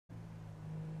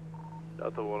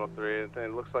Delta 103,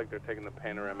 it looks like they're taking the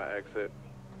panorama exit.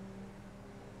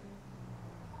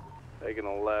 Taking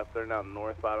a left, they're now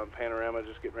northbound on panorama,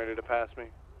 just getting ready to pass me.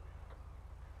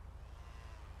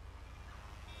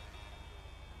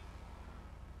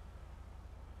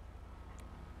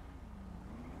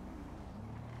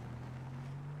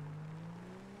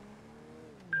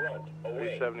 Front,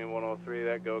 away. 370 103,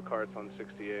 that go-kart's on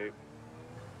 68.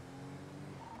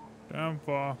 Damn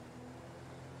far.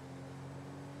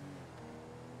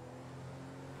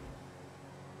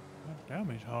 God damn,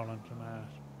 he's hauling some ass.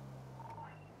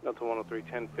 Delta 103,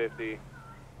 1050.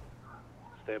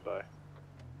 Stand by.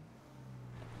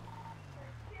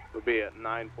 We'll be at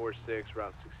 946,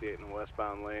 Route 68 in the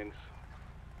westbound lanes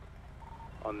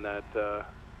on that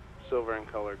silver and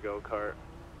color go-kart.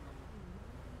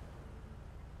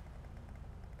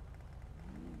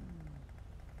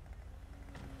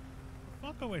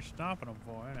 What the fuck are we stopping them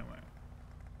for anyway?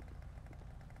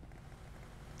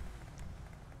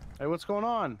 Hey, what's going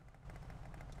on?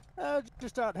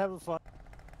 Just out having fun.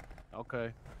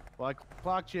 Okay. Well, I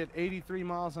clocked you at 83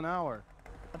 miles an hour.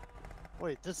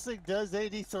 Wait, this thing does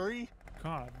 83?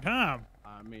 God damn.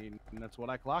 I mean, that's what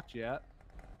I clocked you at.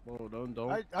 Whoa, don't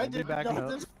I be didn't backing know up.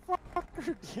 this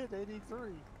fucker did 83.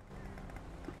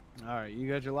 All right, you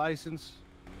got your license?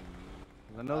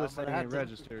 'Cause I know this thing ain't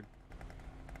registered.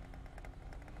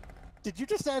 Did you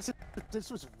just answer if this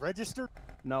was registered?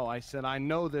 No, I said I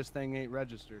know this thing ain't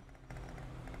registered.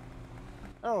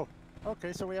 Oh,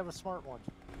 okay, so we have a smart one.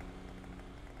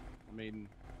 I mean,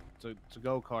 it's a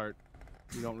go-kart.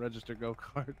 You don't register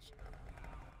go-karts.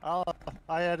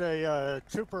 I had a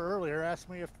trooper earlier ask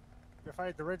me if I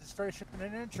had the registration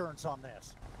and insurance on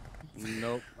this.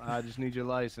 Nope, I just need your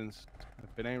license.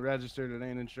 If it ain't registered, it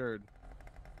ain't insured.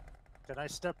 Can I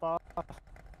step off?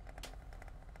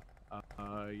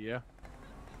 Yeah.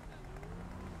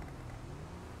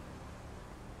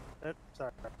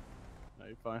 Sorry. No,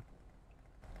 you're fine.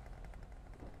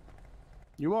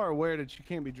 You are aware that you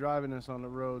can't be driving this on the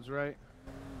roads, right?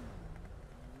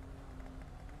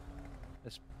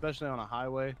 Especially on a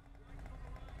highway.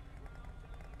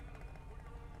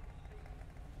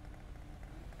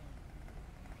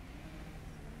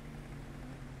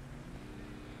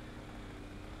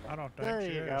 I don't think There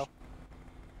she you is. go.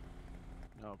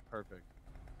 Oh, perfect.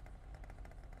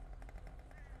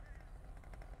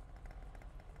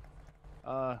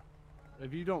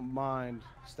 If you don't mind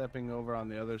stepping over on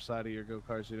the other side of your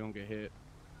go-kart so you don't get hit.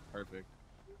 Perfect.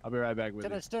 I'll be right back with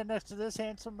Can you. I stand next to this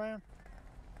handsome man?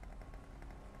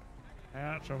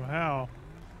 Handsome hell.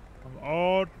 I'm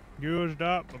old, used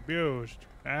up, abused.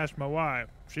 Ask my wife.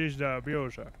 She's the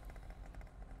abuser.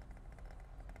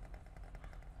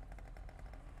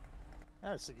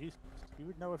 Oh, so you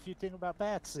would know a few things about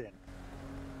bats then.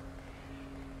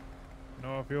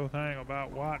 Know a few thing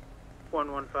about what?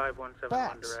 115171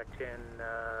 Bats. direct in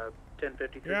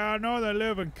 1053. Yeah, I know they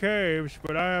live in caves,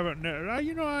 but I haven't.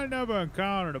 You know, I never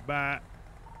encountered a bat.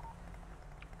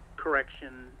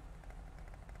 Correction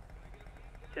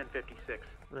 1056.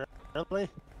 Really?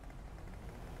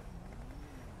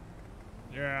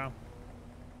 Yeah.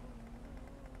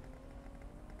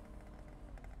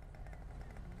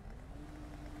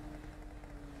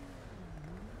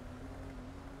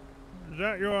 Is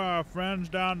that your friends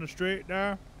down the street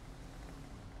there?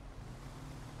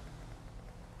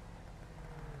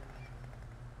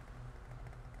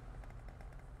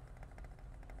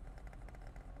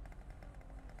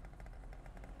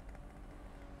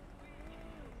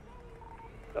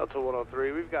 Delta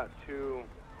 103, we've got two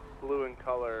blue and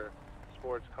color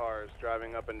sports cars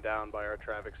driving up and down by our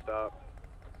traffic stop.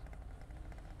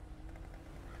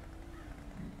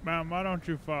 Ma'am, why don't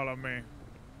you follow me?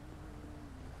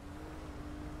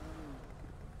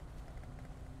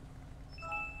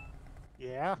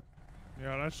 Yeah.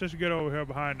 Yeah, let's just get over here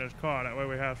behind this car. That way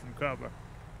we have some cover.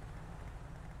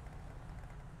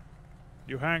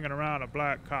 You hanging around a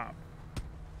black cop.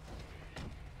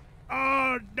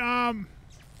 Oh, damn!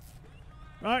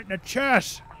 Right in the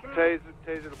chest! Taser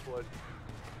deployed.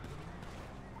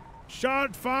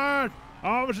 Shot fired!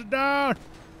 Officer down!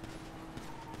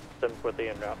 743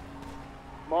 en route.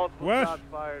 Multiple West. shots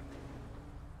fired.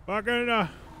 Fucking,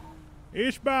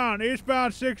 eastbound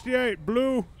 68,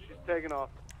 blue. She's taking off.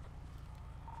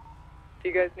 Do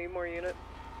you guys need more units?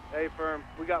 Hey, firm,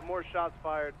 we got more shots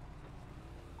fired.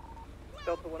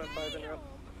 Delta 105 en route.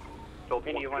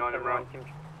 Delta 105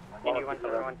 Indy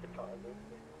 171.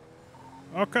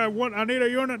 Okay, what? I need a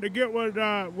unit to get with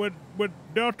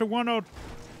Delta 10.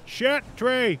 Shit,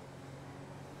 tree.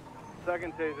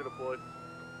 Second taser deployed.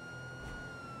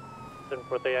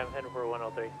 743, I'm heading for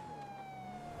 103.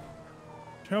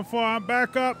 10-4, I'm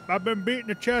back up. I've been beating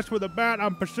the chest with a bat.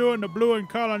 I'm pursuing the blue and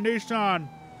color Nissan.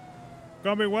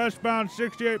 Gonna be westbound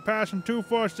 68, passing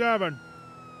 247.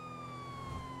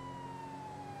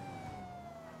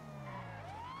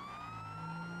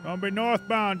 Gonna be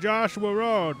northbound Joshua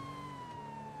Road.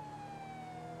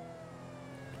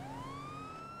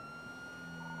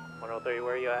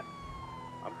 Where are you at?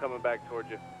 I'm coming back towards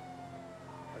you.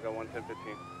 I got 110-15.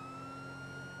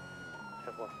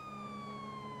 10-4.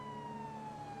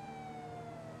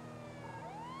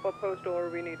 What postal are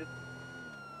we needed?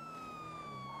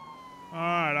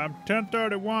 Alright, I'm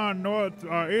 1031 north,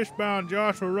 eastbound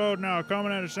Joshua Road now,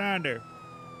 coming into Sandy.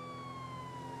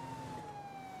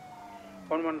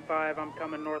 115, I'm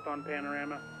coming north on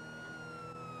Panorama.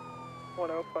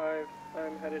 105,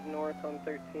 I'm headed north on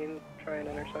 13, try and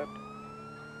intercept.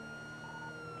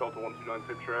 Delta 129,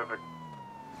 same traffic.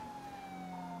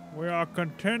 We are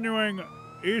continuing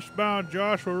eastbound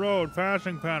Joshua Road,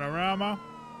 passing Panorama.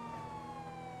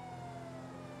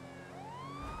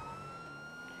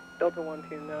 Delta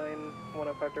 129,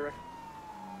 105 direct.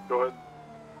 Go ahead.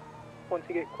 Once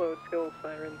you get close, hill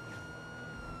sirens.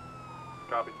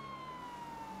 Copy.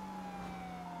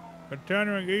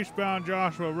 Continuing eastbound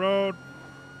Joshua Road,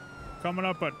 coming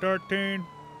up at 13.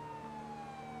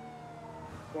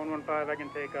 115, I can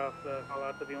take off the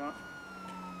call-outs if you want.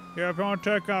 Yeah, if you want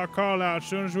to take our call out, as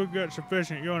soon as we get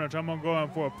sufficient units, I'm gonna go in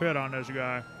for a pit on this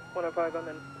guy. 105, I'm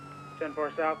in.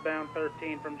 10-4 southbound,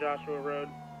 13 from Joshua Road.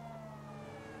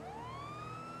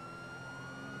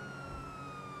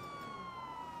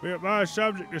 Be advised,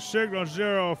 subject to signal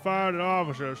 0, fired at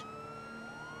officers.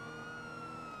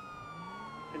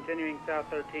 Continuing south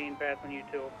 13, passing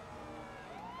U2.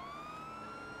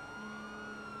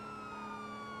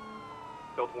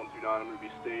 Delta 129, I'm going to be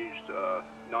staged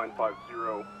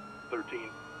 950, 13.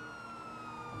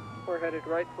 We're headed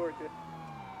right towards you.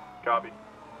 Copy.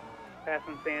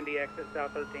 Passing Sandy, exit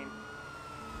south 13.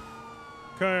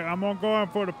 Okay, I'm gonna go in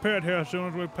for the pit here as soon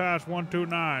as we pass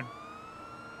 129.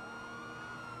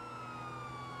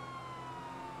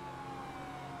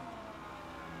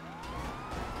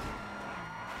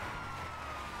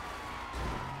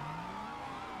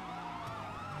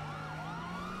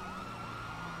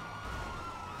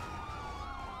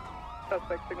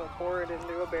 Suspect signal forward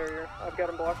into a barrier. I've got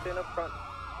him blocked in up front.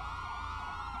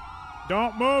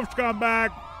 Don't move,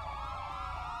 scumbag!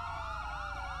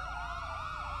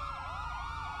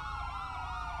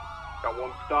 Got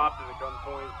one stopped and a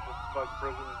gunpoint just above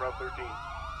prison, Route 13.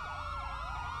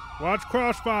 Watch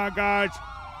crossfire, guys.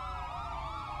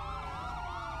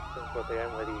 I'm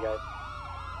with you guys.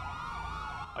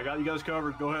 I got you guys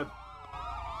covered. Go ahead.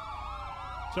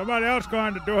 Somebody else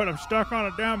going to do it. I'm stuck on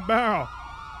a damn barrel.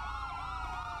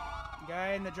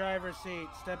 Guy in the driver's seat,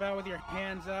 step out with your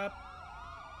hands up.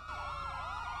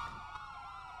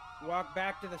 Walk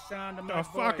back to the sound of my The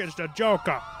voice. fuck is the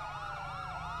Joker?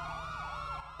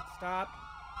 Stop.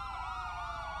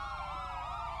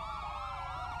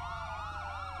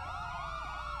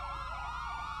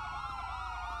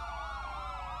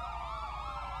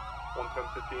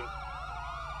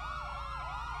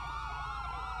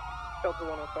 Delta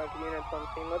 105 to units on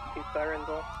scene. Let's keep sirens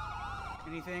off.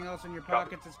 Anything else in your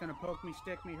pockets that's gonna poke me,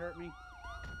 stick me, hurt me?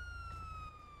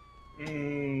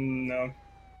 No.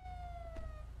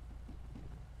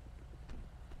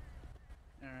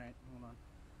 Alright, hold on.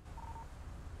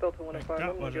 Delta 105, That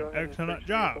I'm gonna was go an ahead and excellent search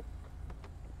job. vehicle.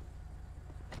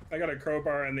 I got a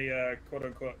crowbar in the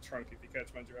quote-unquote trunk if you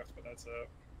catch my drift, but that's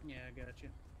Yeah, I got you.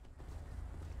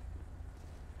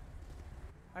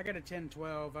 I got a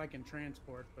 10-12 I can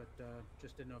transport, but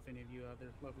just didn't know if any of you other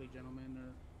lovely gentlemen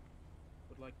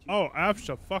would like to. Oh,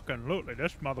 abso-fucking-lutely.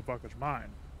 This motherfucker's mine.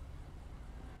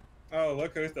 Oh,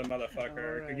 look who's the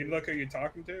motherfucker. Can you look who you're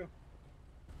talking to?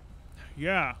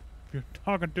 Yeah. You're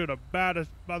talking to the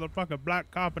baddest motherfucking black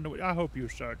cop in the... I hope you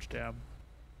searched him.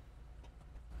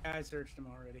 I searched him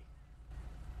already.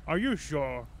 Are you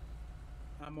sure?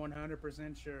 I'm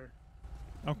 100% sure.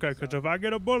 Okay, because if I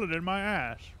get a bullet in my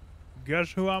ass,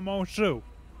 guess who I'm gonna sue?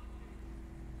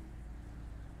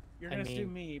 You're gonna sue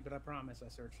me, but I promise I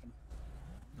searched him.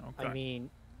 Okay. I mean,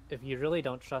 if you really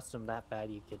don't trust him that bad,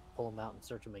 you could pull him out and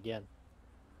search him again.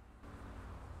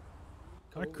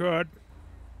 I could.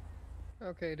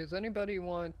 Okay, does anybody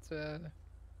want to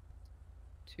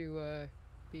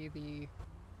be the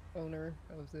owner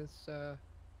of this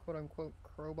quote-unquote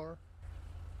crowbar?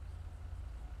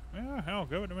 Yeah, hell,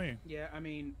 give it to me. Yeah, I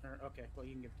mean, okay, well,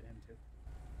 you can give it to him too.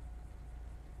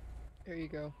 Here you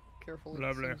go. Careful, it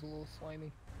Lovely. seems a little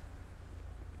slimy.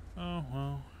 Oh,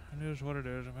 well, it is what it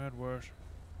is. I've had worse.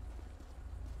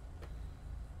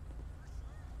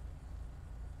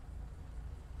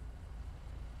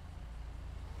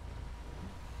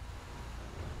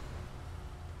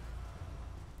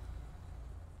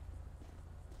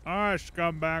 All right,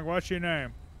 scumbag. What's your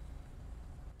name?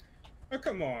 Oh,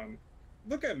 come on.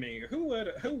 Look at me. Who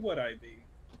would I be?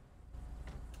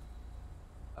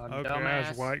 Okay,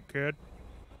 that's white kid.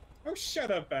 Oh,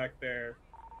 shut up back there.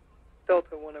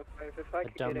 Delta 105, if I A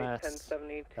could get a dumbass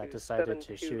 1070 that decided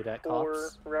to shoot at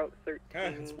cops. Route 13. Yeah,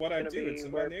 it's what I gonna do. be It's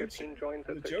in where my name. 15 joins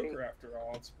I'm at the 13. Joker, after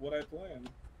all. It's what I planned.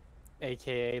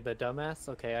 AKA the dumbass?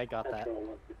 Okay, I got that.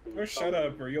 Oh, shut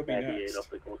up, or you'll be next.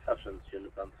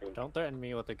 Don't threaten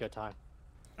me with a good time.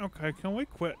 Okay, can we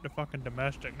quit the fucking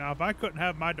domestic? Now, if I couldn't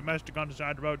have my domestic on the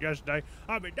side of the road yesterday,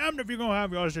 I'll be damned if you're gonna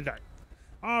have yours today.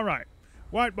 All right.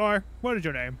 White boy, what is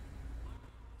your name?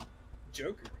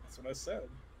 Joker. That's what I said.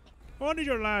 What is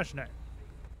your last name?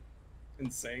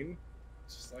 Insane.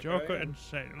 Just like Joker I am.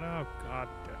 Insane. Oh, God.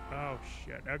 Oh,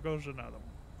 shit. There goes another one.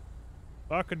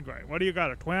 Fucking great. What do you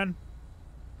got, a twin?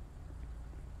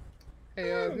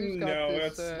 Hey, who's got No,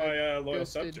 this, that's my loyal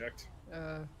ghosted, subject.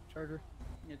 Charger?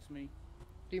 It's me.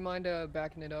 Do you mind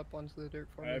backing it up onto the dirt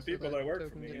for me? People so that work for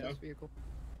Token me, can you get know. this vehicle?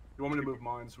 You want me to move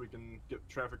mine so we can get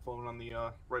traffic flowing on the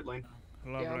right lane?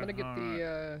 Lovely. Yeah, I'm gonna get All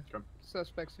the Okay.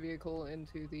 suspect's vehicle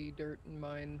into the dirt and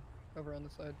mine over on the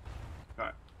side.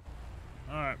 Alright.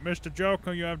 All right, Mr.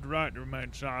 Joker, you have the right to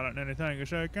remain silent. Anything you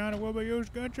say kind of will be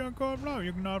used against you in court of law.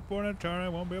 You cannot appoint an attorney,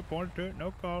 won't be appointed to it,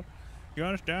 no cause. You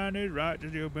understand these rights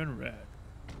as you've been read.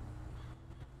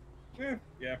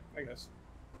 Yeah, I guess.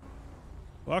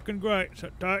 Fucking great.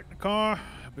 Sit tight in the car.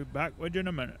 I'll be back with you in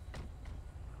a minute.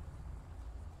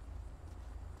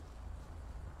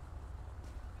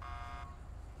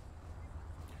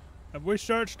 Have we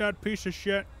searched that piece of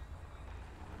shit?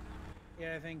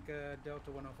 Yeah, I think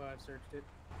Delta 105 searched it.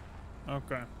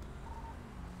 Okay. Yeah,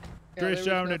 there was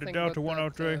 370 to nothing Delta but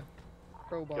 103. That,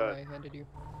 crowbar I handed you.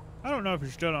 I don't know if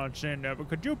you're still on scene there, but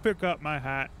could you pick up my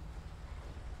hat?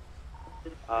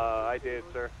 I did,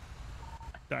 sir.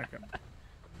 Thank you.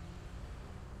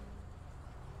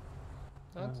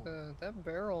 That's, that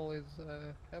barrel is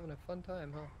having a fun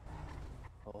time,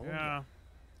 huh? Oh, Yeah.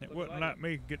 It Looks wouldn't like let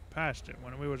me get past it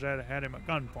when we was had him at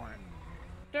gunpoint.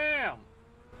 Damn!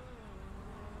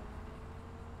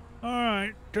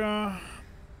 Alright,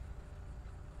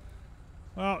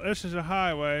 well, this is a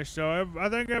highway, so I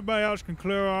think everybody else can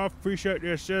clear off. Appreciate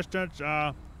the assistance.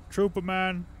 Trooper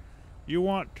man, you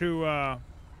want to,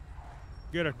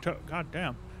 get a tow,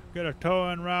 goddamn, get a tow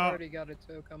en route? Already got a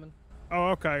tow coming. Oh,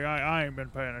 okay, I ain't been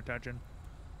paying attention.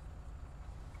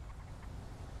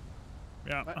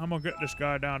 Yeah, What? I'm gonna get this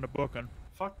guy down to booking.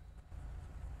 Fuck.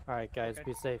 Alright, guys, Okay.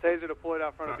 be safe. Taser deployed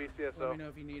out front of Let BCSO. me know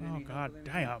if you need Oh, any god help with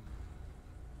anything. damn.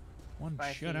 One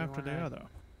Bye, shit see you after the when I- other.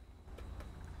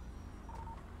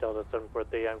 Delta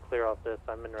 743, I'm clear off this.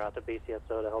 I'm en route to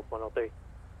BCSO to help 103.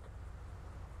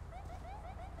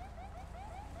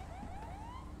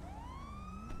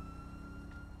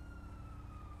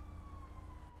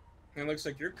 It looks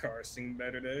like your car's seen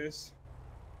better days.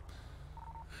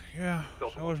 Yeah,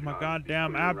 Delta so was my 129,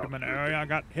 goddamn clear route abdomen through area. I 50.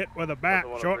 got hit with a bat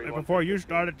Delta shortly 103, before you 115.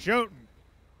 started shooting.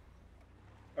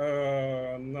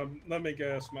 Let me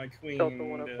guess, my queen. Delta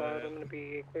 105, I'm gonna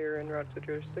be clear en route to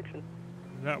jurisdiction.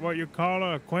 Is that what you call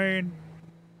her, a queen?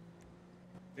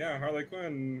 Yeah, Harley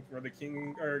Quinn, we're the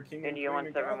king, or king and India queen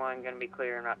of 171 gonna be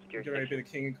clear en route to Get ready to be jurisdiction. the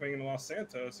king and queen of Los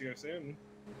Santos here soon.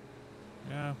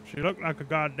 Yeah, she looked like a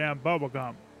goddamn bubble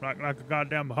gum. Like a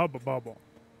goddamn hubba bubble.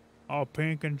 All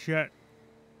pink and shit.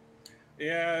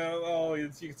 Yeah, well,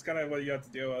 it's kind of what you have to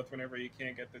deal with whenever you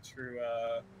can't get the true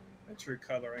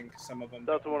coloring. 'Cause some of them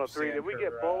Delta don't 103, did understand we her,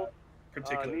 get both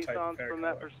particular type of Nissans hair from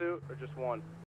that color. pursuit, or just one?